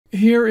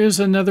Here is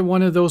another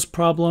one of those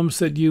problems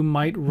that you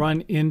might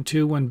run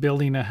into when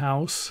building a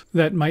house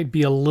that might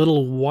be a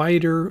little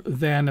wider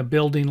than a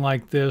building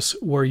like this,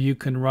 where you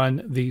can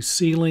run the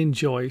ceiling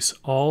joists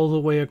all the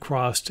way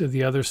across to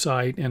the other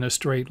side in a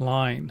straight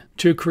line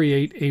to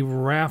create a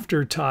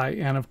rafter tie,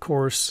 and of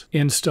course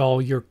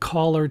install your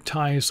collar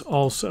ties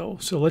also.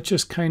 So let's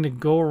just kind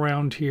of go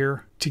around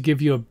here to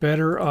give you a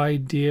better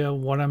idea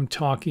what I'm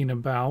talking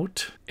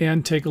about,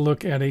 and take a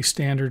look at a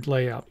standard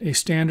layout. A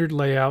standard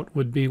layout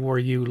would be where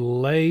you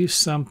lay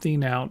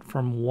something out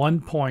from one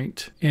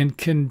point and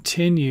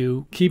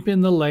continue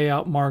keeping the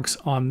layout marks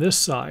on this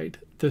side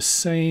the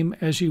same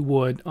as you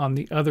would on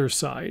the other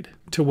side,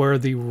 to where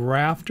the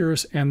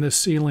rafters and the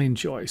ceiling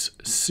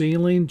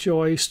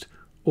joist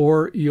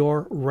or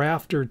your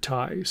rafter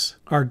ties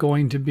are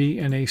going to be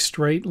in a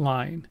straight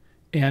line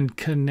and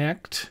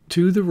connect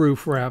to the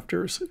roof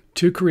rafters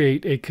to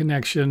create a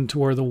connection to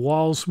where the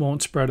walls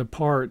won't spread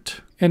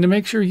apart. And to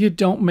make sure you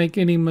don't make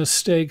any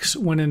mistakes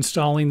when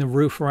installing the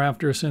roof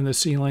rafters and the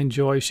ceiling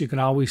joists, you can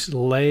always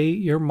lay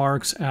your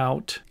marks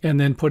out and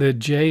then put a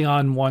J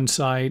on one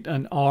side,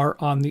 an R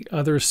on the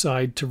other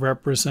side to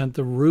represent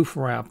the roof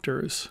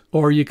rafters.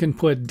 Or you can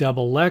put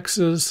double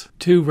X's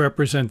to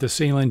represent the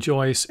ceiling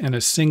joists and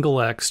a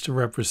single X to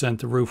represent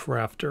the roof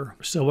rafter.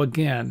 So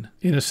again,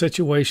 in a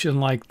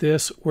situation like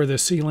this where the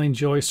ceiling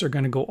joists are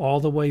going to go all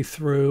the way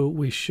through,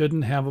 we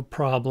shouldn't have a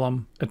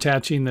problem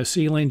attaching the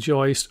ceiling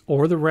joist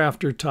or the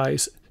rafter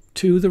ties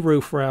to the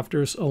roof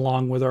rafters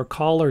along with our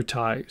collar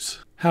ties.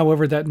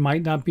 However, that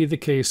might not be the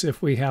case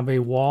if we have a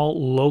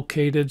wall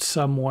located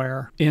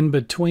somewhere in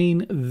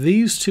between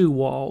these two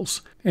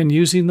walls and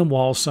using the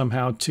wall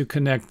somehow to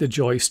connect the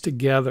joists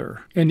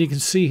together. And you can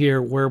see here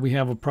where we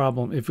have a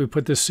problem. If we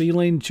put the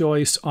ceiling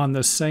joists on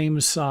the same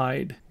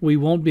side, we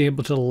won't be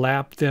able to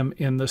lap them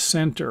in the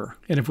center.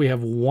 And if we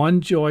have one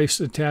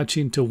joist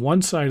attaching to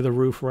one side of the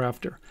roof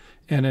rafter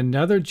and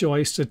another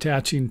joist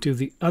attaching to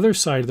the other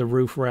side of the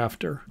roof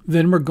rafter,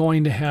 then we're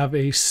going to have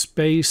a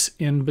space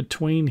in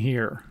between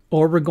here.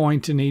 Or we're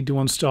going to need to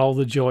install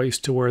the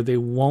joists to where they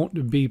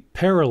won't be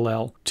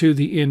parallel to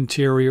the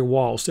interior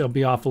walls. They'll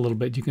be off a little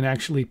bit. You can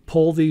actually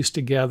pull these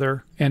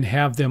together and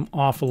have them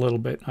off a little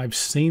bit. I've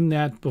seen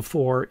that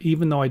before,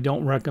 even though I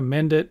don't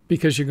recommend it,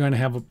 because you're going to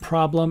have a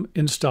problem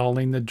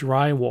installing the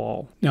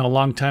drywall. Now, a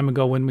long time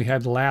ago when we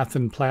had lath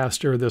and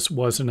plaster, this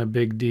wasn't a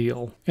big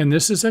deal. And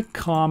this is a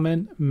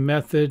common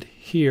method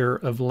here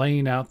of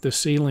laying out the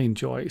ceiling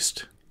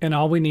joist. And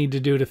all we need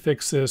to do to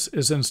fix this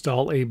is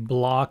install a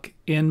block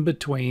in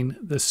between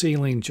the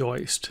ceiling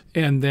joist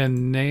and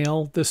then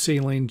nail the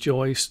ceiling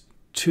joist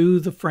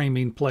to the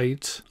framing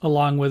plates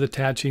along with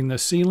attaching the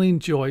ceiling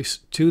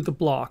joist to the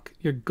block.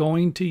 You're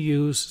going to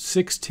use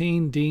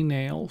 16D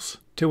nails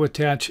to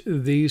attach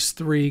these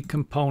three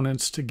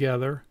components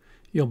together.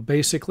 You'll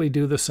basically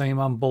do the same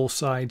on both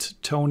sides.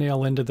 Toe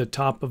nail into the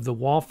top of the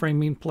wall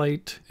framing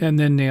plate and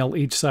then nail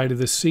each side of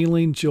the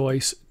ceiling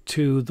joist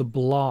to the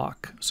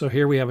block. So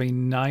here we have a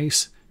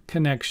nice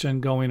connection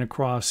going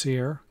across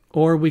here.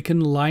 Or we can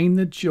line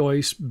the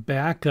joist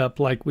back up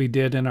like we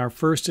did in our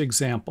first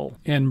example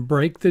and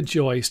break the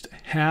joist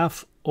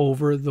half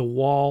over the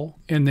wall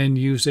and then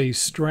use a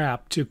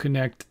strap to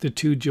connect the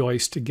two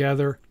joists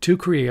together to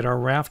create our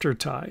rafter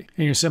tie.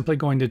 And you're simply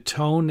going to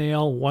toe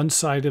nail one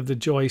side of the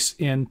joist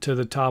into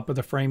the top of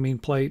the framing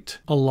plate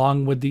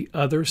along with the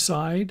other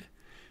side,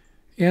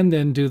 and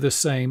then do the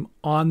same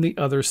on the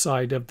other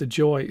side of the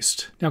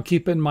joist. Now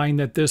keep in mind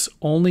that this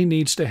only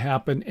needs to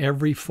happen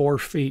every 4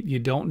 feet. You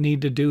don't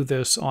need to do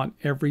this on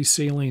every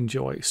ceiling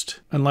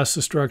joist unless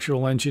the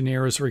structural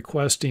engineer is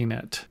requesting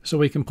it. So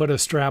we can put a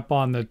strap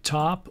on the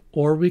top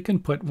or we can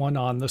put one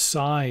on the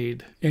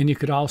side. And you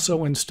could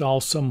also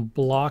install some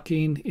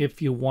blocking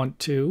if you want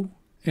to.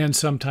 And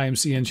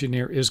sometimes the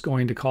engineer is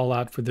going to call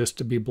out for this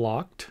to be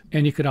blocked.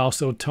 And you could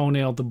also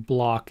toenail the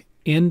block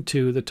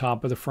into the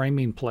top of the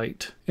framing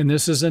plate. And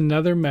this is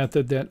another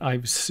method that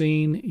I've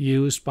seen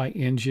used by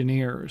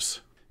engineers.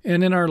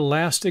 And in our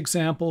last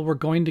example, we're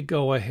going to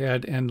go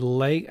ahead and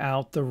lay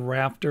out the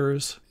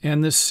rafters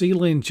and the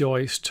ceiling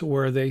joist to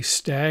where they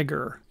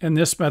stagger. And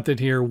this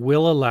method here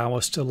will allow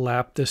us to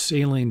lap the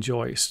ceiling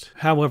joist.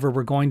 However,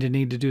 we're going to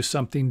need to do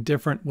something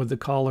different with the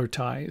collar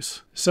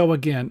ties. So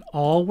again,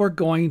 all we're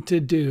going to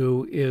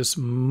do is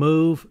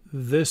move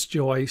this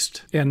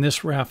joist and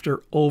this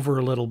rafter over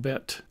a little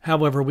bit.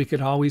 However, we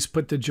could always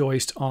put the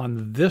joist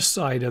on this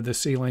side of the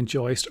ceiling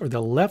joist or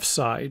the left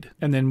side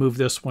and then move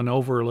this one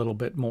over a little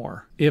bit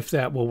more, if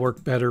that will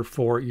work better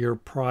for your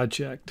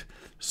project.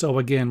 So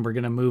again, we're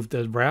going to move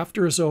the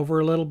rafters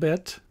over a little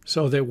bit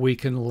so that we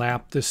can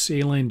lap the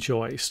ceiling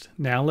joist.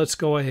 Now let's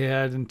go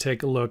ahead and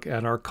take a look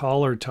at our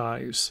collar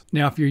ties.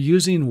 Now if you're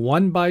using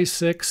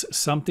 1x6,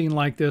 something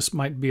like this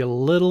might be a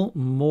little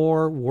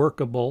more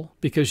workable,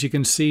 because you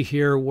can see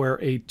here where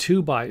a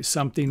 2x,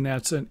 something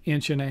that's 1.5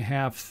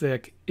 inches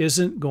thick,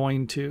 isn't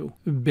going to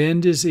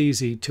bend as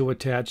easy to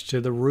attach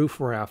to the roof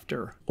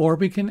rafter. Or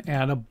we can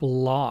add a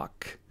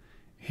block.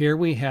 Here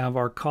we have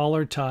our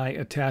collar tie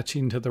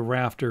attaching to the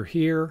rafter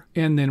here,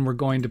 and then we're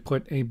going to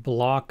put a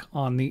block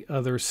on the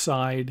other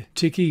side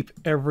to keep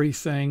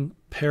everything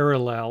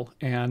parallel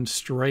and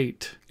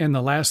straight. And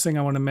the last thing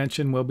I want to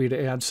mention will be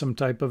to add some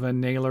type of a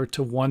nailer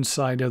to one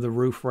side of the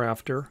roof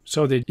rafter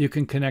so that you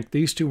can connect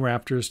these two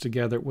rafters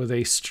together with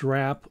a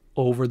strap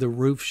over the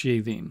roof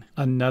sheathing.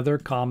 Another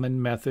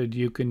common method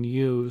you can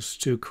use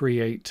to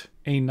create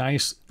a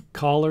nice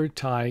collar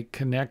tie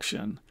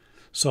connection.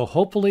 So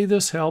hopefully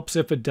this helps.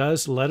 If it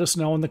does, let us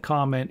know in the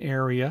comment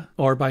area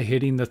or by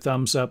hitting the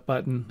thumbs up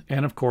button.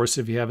 And of course,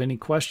 if you have any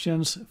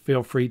questions,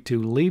 feel free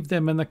to leave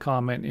them in the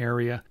comment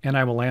area and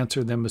I will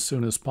answer them as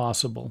soon as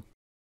possible.